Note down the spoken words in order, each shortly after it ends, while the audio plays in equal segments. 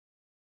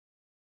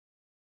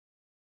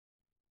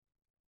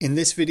In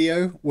this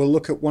video, we'll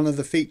look at one of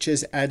the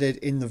features added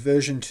in the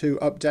version 2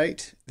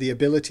 update, the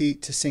ability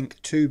to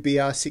sync two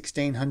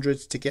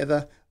BR1600s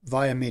together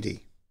via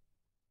MIDI.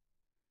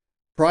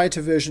 Prior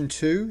to version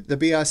 2, the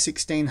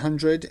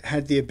BR1600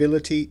 had the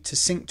ability to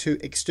sync to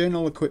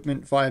external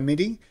equipment via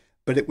MIDI,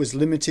 but it was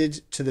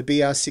limited to the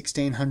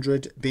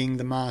BR1600 being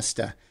the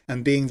master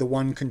and being the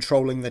one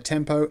controlling the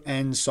tempo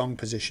and song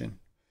position.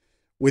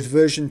 With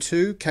version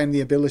 2 came the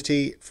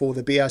ability for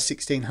the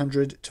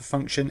BR1600 to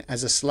function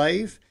as a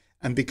slave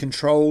and be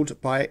controlled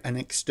by an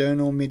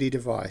external MIDI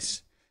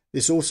device.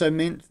 This also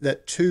meant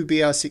that two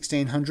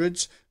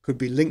BR1600s could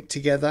be linked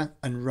together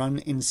and run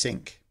in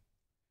sync.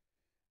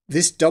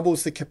 This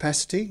doubles the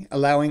capacity,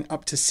 allowing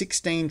up to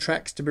 16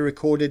 tracks to be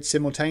recorded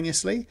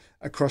simultaneously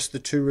across the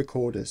two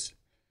recorders.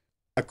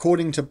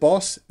 According to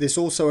Boss, this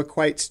also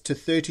equates to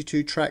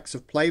 32 tracks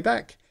of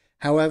playback.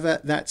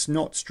 However, that's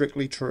not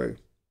strictly true.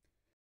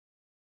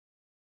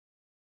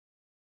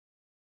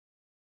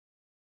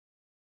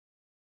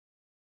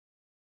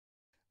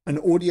 An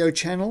audio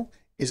channel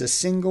is a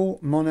single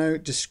mono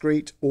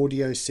discrete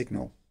audio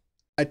signal.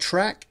 A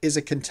track is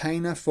a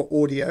container for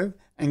audio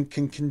and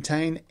can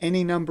contain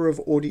any number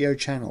of audio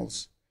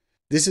channels.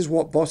 This is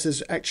what Boss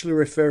is actually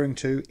referring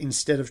to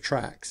instead of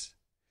tracks.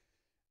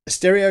 A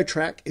stereo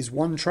track is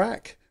one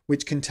track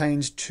which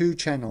contains two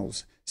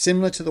channels,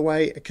 similar to the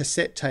way a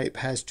cassette tape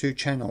has two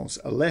channels,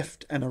 a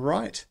left and a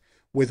right,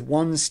 with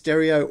one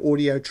stereo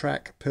audio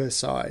track per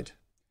side.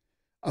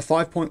 A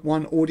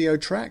 5.1 audio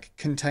track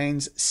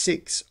contains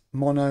 6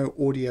 mono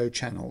audio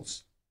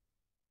channels.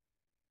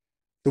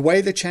 The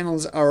way the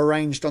channels are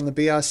arranged on the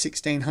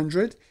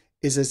BR1600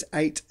 is as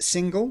 8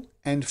 single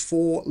and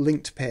 4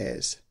 linked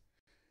pairs.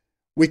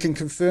 We can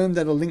confirm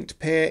that a linked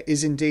pair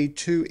is indeed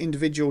two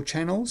individual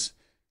channels.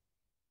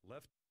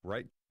 Left,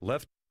 right,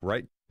 left,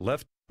 right,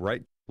 left,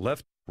 right,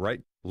 left,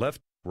 right,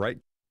 left, right.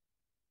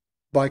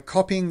 By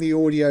copying the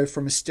audio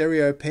from a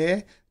stereo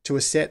pair to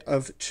a set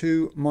of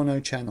 2 mono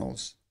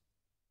channels.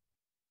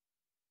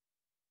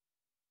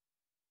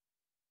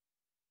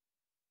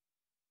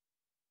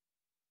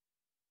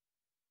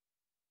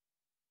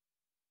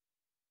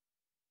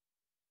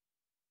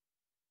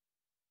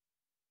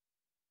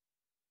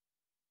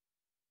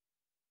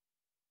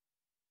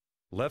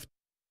 Left,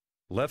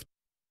 left,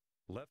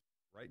 left,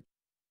 right,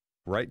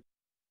 right,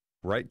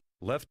 right,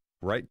 left,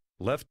 right,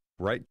 left,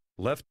 right,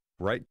 left,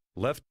 right,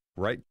 left,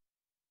 right.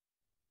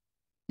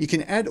 You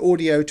can add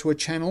audio to a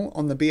channel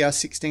on the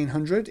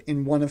BR1600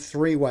 in one of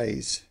 3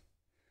 ways.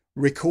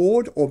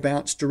 Record or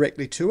bounce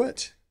directly to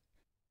it,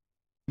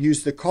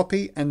 use the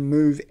copy and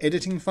move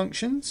editing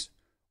functions,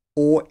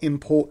 or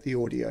import the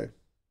audio.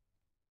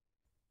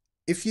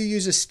 If you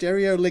use a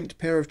stereo linked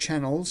pair of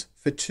channels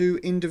for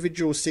 2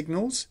 individual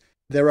signals,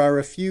 there are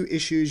a few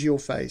issues you'll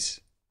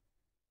face.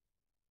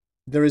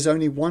 There is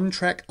only one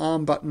track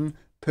arm button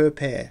per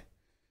pair,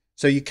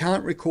 so you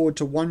can't record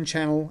to one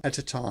channel at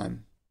a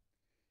time.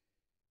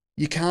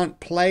 You can't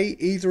play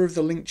either of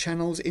the linked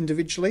channels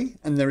individually,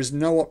 and there is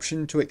no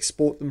option to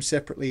export them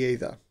separately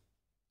either.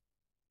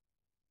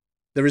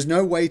 There is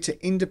no way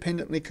to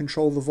independently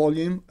control the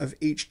volume of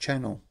each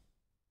channel.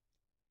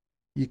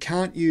 You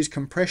can't use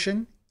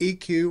compression,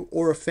 EQ,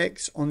 or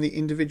effects on the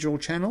individual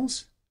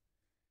channels.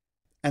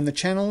 And the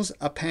channels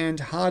are panned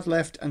hard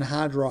left and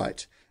hard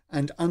right,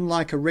 and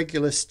unlike a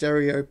regular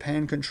stereo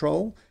pan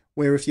control,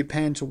 where if you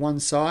pan to one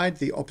side,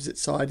 the opposite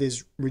side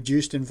is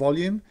reduced in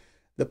volume,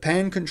 the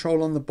pan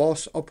control on the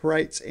Boss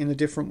operates in a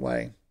different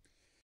way.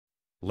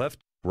 Left,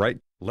 right,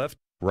 left,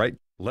 right,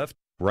 left,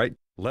 right,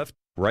 left,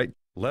 right,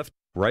 left,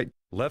 right,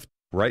 left,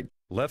 right,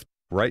 left,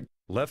 right,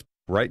 left,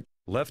 right,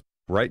 left,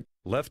 right,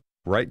 left,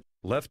 right,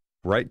 left,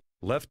 right,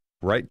 left,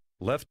 right,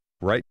 left,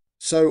 right.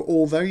 So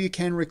although you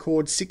can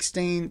record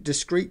 16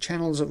 discrete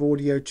channels of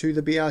audio to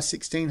the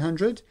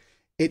BR1600,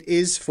 it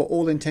is, for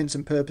all intents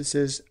and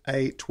purposes,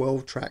 a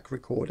 12-track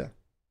recorder.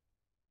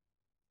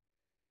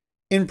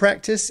 In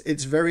practice,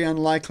 it's very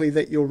unlikely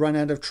that you'll run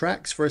out of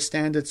tracks for a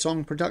standard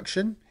song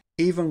production,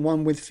 even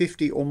one with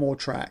 50 or more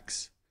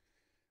tracks.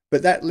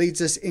 But that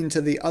leads us into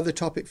the other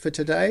topic for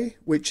today,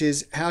 which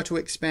is how to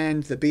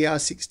expand the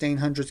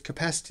BR1600's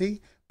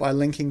capacity by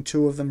linking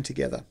 2 of them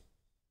together.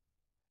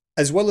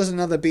 As well as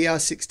another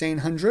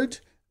BR1600,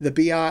 the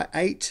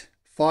BR8,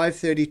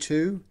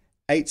 532,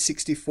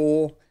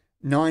 864,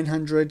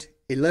 900,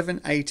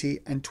 1180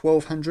 and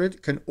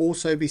 1200 can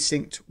also be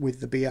synced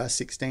with the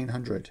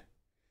BR1600.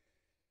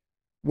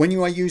 When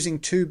you are using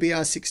 2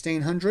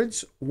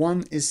 BR1600s,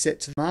 one is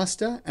set to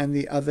master and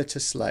the other to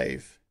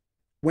slave.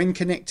 When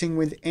connecting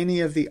with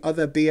any of the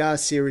other BR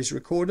series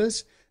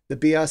recorders, the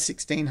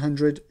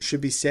BR1600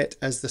 should be set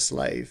as the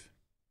slave.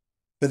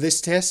 For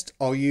this test,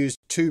 I'll use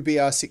 2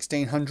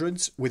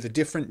 BR1600s with a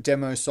different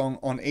demo song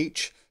on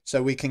each,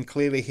 so we can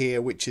clearly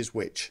hear which is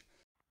which.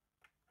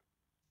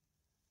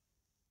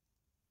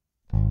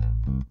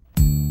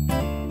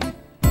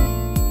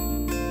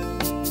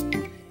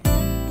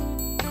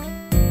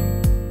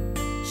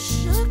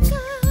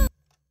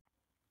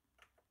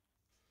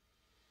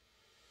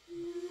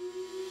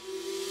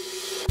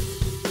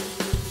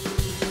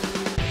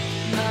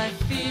 My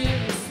fear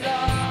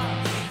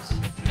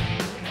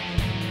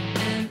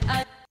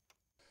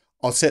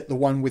I'll set the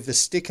one with the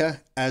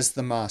sticker as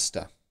the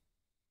master.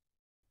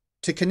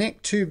 To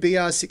connect two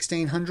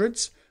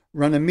BR1600's,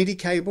 run a MIDI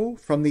cable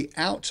from the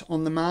out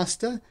on the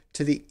master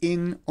to the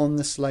in on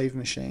the slave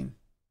machine.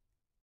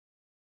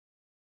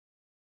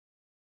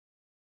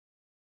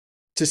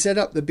 To set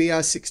up the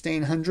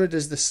BR1600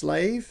 as the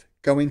slave,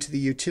 go into the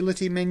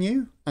Utility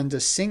menu under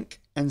Sync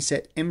and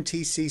set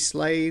MTC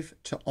Slave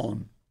to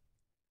On.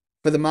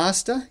 For the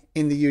master,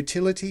 in the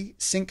Utility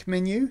Sync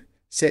menu,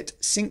 set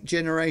Sync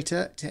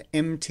Generator to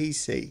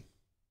MTC.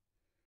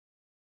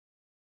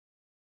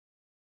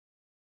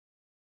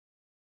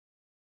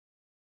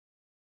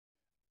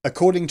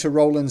 According to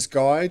Roland's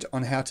guide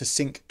on how to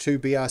sync two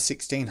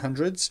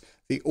BR1600's,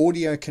 the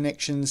audio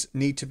connections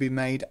need to be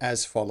made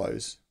as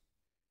follows.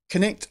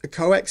 Connect a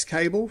coax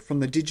cable from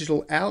the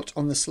digital out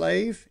on the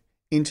slave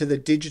into the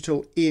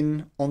digital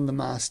in on the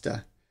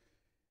master.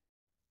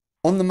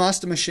 On the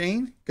master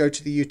machine, go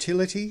to the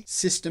Utility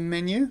System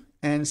menu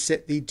and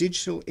set the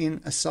digital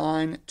in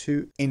assign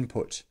to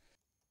input.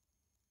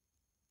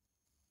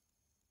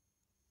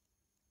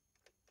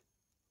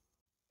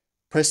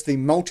 Press the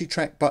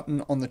multi-track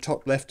button on the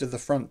top left of the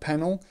front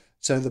panel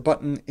so the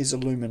button is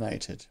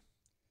illuminated.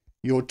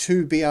 Your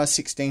two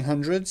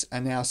BR1600's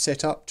are now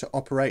set up to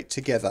operate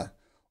together.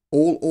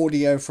 All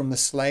audio from the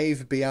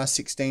slave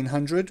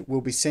BR1600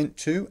 will be sent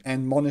to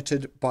and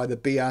monitored by the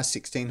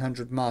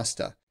BR1600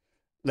 master.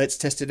 Let's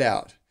test it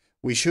out.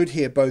 We should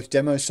hear both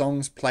demo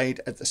songs played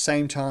at the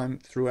same time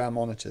through our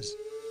monitors.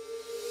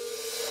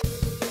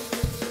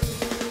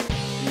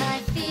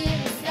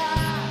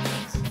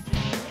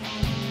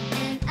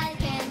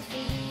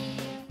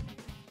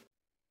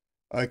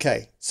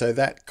 Okay, so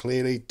that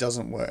clearly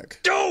doesn't work.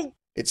 No!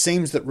 It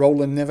seems that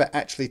Roland never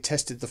actually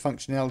tested the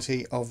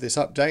functionality of this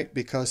update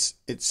because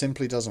it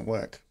simply doesn't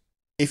work.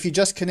 If you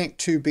just connect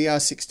two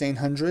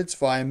BR1600's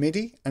via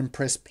MIDI and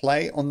press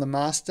play on the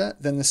master,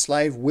 then the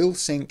slave will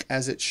sync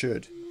as it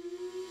should.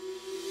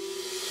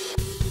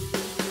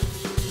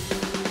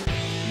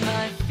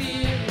 My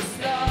fear is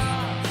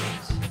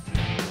lost,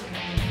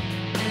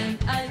 and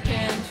I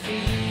can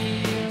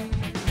feel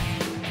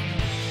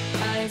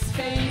eyes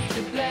fade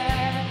to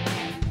black.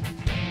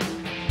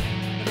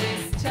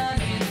 This time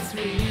it's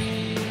real.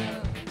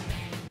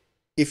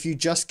 If you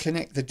just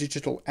connect the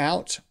digital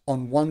out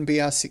on one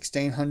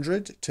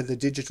BR1600 to the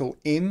digital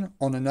in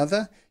on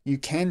another, you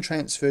can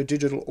transfer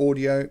digital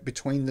audio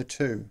between the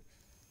two.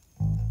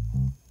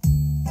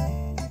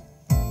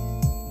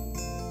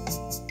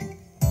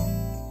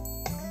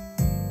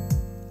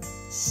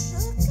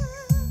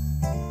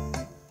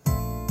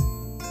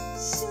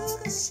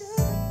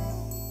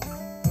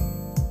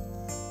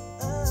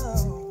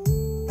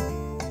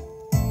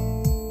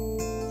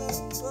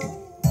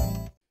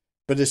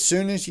 But as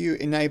soon as you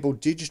enable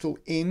digital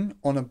in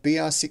on a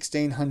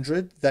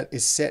BR1600 that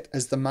is set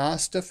as the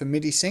master for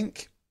MIDI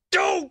sync,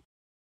 No!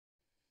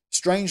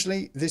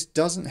 strangely, this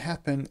doesn't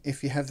happen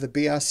if you have the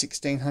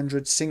BR1600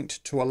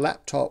 synced to a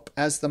laptop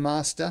as the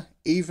master,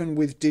 even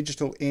with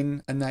digital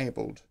in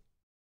enabled.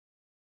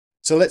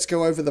 So let's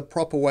go over the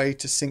proper way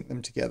to sync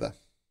them together.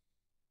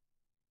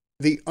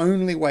 The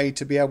only way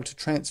to be able to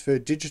transfer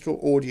digital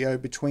audio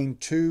between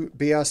two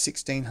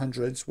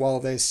BR1600's while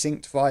they're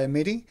synced via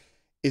MIDI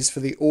is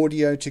for the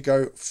audio to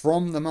go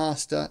from the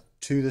master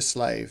to the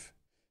slave.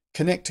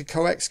 Connect a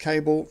coax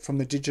cable from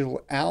the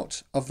digital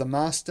out of the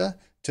master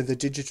to the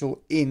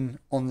digital in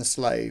on the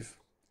slave.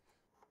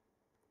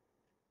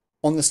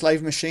 On the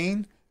slave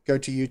machine, go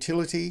to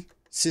Utility,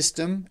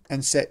 System,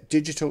 and set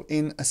Digital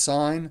In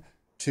Assign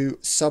to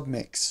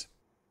Submix.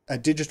 A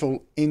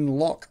digital in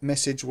lock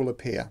message will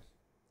appear.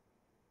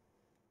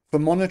 For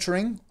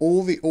monitoring,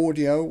 all the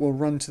audio will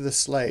run to the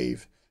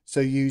slave, so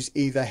use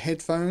either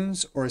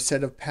headphones or a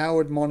set of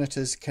powered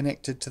monitors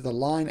connected to the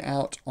line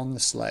out on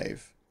the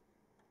slave.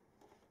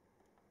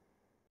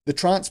 The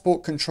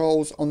transport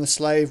controls on the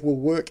slave will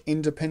work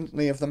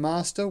independently of the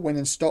master when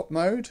in stop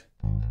mode.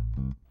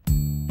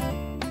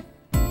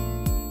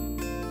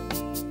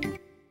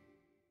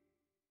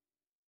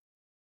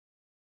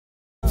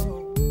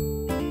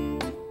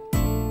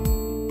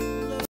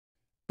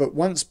 But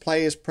once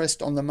play is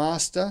pressed on the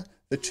master,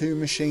 the two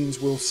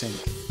machines will sync.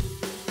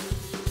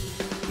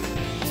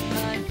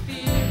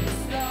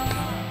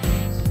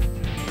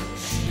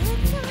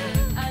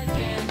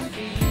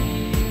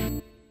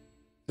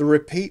 The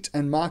repeat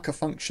and marker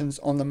functions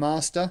on the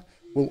master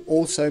will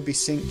also be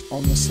synced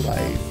on the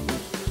slave.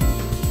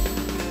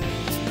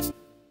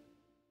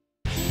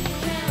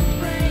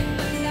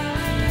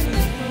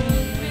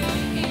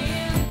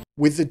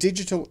 With the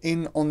digital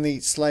in on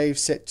the slave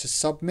set to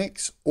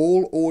submix,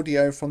 all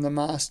audio from the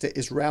master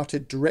is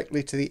routed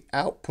directly to the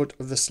output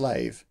of the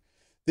slave.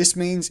 This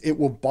means it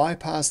will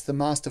bypass the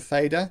master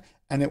fader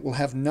and it will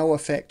have no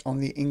effect on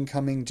the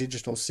incoming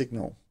digital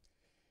signal.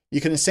 You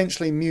can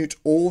essentially mute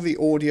all the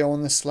audio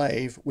on the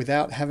slave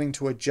without having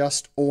to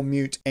adjust or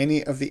mute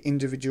any of the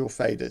individual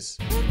faders.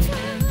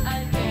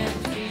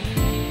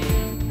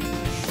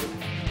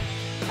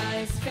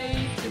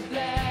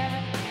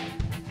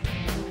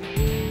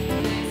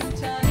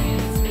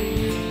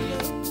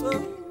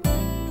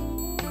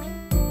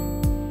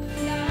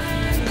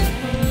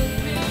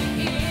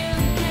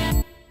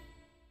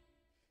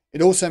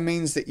 It also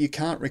means that you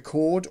can't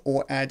record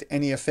or add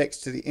any effects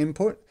to the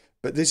input,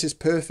 but this is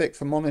perfect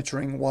for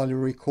monitoring while you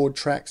record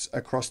tracks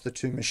across the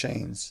two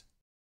machines.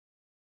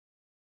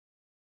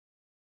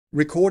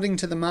 Recording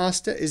to the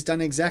master is done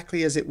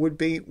exactly as it would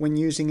be when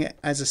using it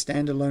as a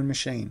standalone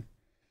machine.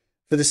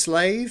 For the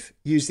slave,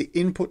 use the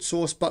input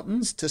source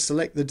buttons to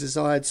select the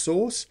desired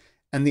source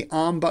and the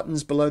arm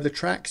buttons below the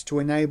tracks to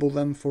enable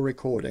them for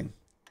recording.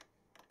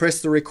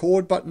 Press the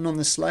record button on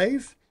the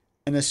slave,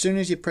 and as soon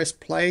as you press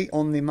play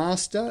on the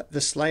master, the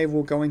slave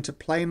will go into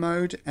play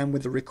mode, and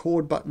with the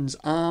record buttons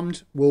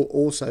armed, will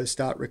also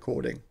start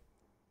recording.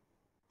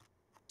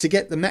 To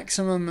get the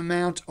maximum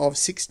amount of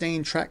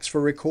 16 tracks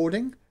for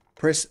recording,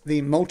 press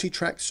the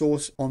multi-track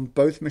source on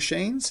both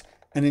machines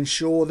and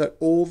ensure that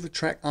all the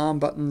track arm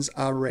buttons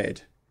are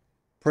red.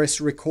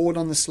 Press record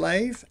on the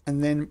slave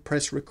and then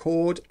press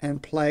record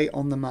and play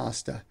on the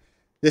master.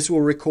 This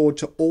will record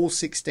to all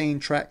 16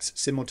 tracks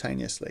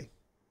simultaneously.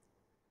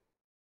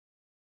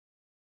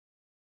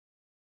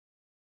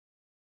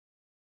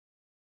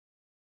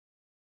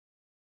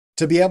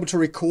 To be able to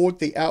record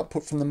the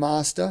output from the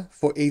master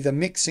for either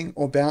mixing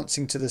or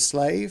bouncing to the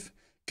slave,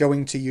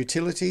 going to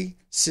Utility,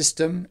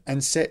 System,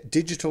 and set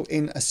Digital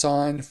In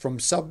Assign from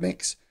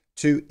Submix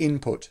to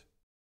Input.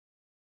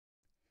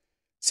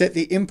 Set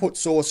the input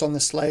source on the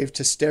slave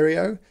to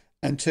stereo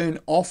and turn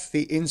off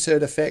the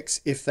insert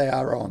effects if they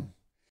are on.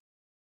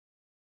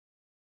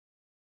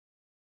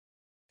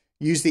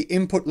 Use the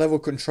input level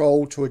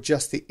control to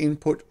adjust the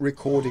input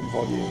recording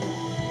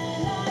volume.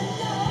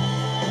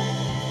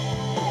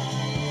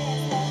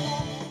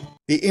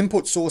 The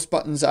input source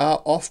buttons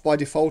are off by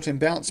default in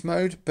bounce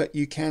mode, but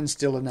you can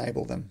still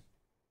enable them.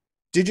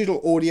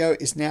 Digital audio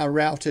is now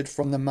routed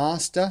from the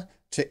master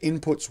to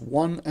inputs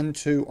 1 and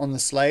 2 on the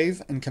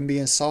slave and can be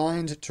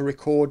assigned to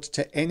record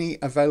to any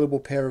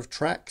available pair of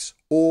tracks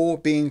or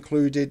be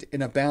included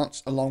in a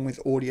bounce along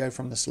with audio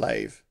from the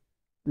slave.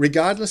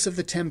 Regardless of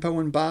the tempo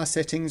and bar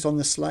settings on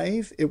the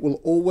slave, it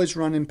will always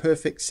run in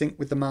perfect sync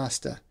with the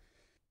master.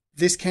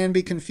 This can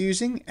be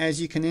confusing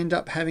as you can end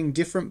up having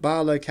different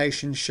bar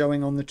locations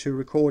showing on the two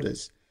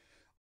recorders.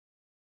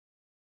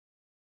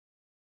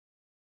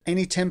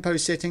 Any tempo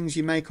settings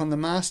you make on the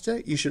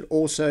master, you should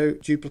also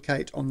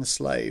duplicate on the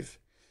slave.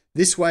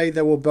 This way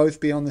they will both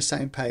be on the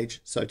same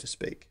page, so to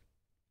speak.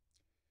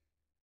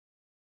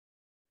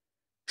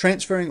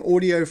 Transferring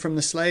audio from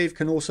the slave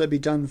can also be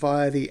done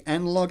via the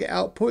analog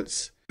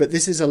outputs, but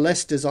this is a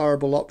less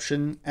desirable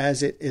option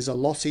as it is a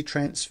lossy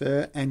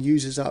transfer and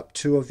uses up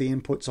 2 of the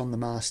inputs on the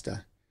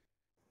master.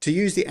 To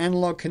use the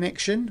analog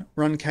connection,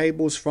 run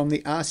cables from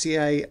the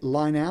RCA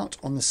line out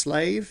on the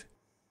slave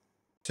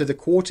to the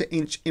 1/4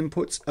 inch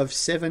inputs of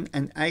 7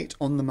 and 8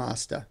 on the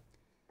master.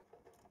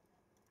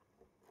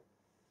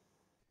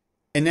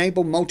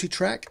 Enable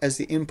multitrack as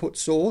the input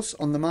source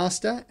on the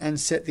master and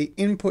set the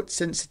input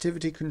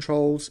sensitivity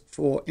controls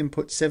for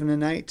input 7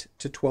 and 8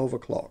 to 12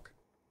 o'clock.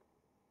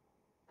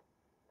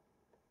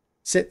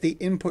 Set the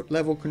input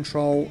level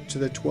control to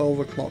the 12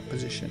 o'clock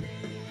position.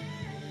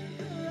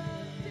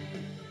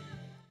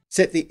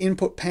 Set the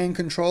input pan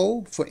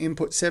control for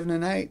input 7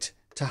 and 8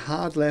 to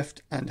hard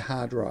left and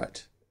hard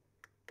right.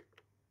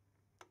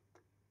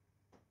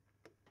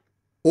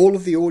 All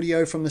of the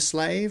audio from the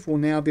slave will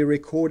now be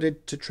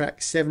recorded to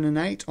track 7 and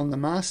 8 on the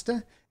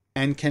master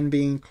and can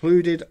be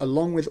included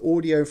along with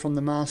audio from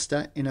the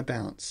master in a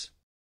bounce.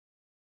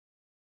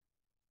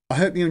 I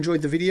hope you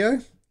enjoyed the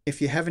video. If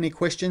you have any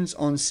questions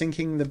on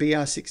syncing the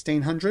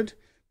BR1600,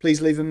 please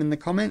leave them in the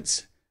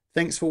comments.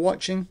 Thanks for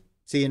watching.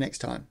 See you next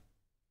time.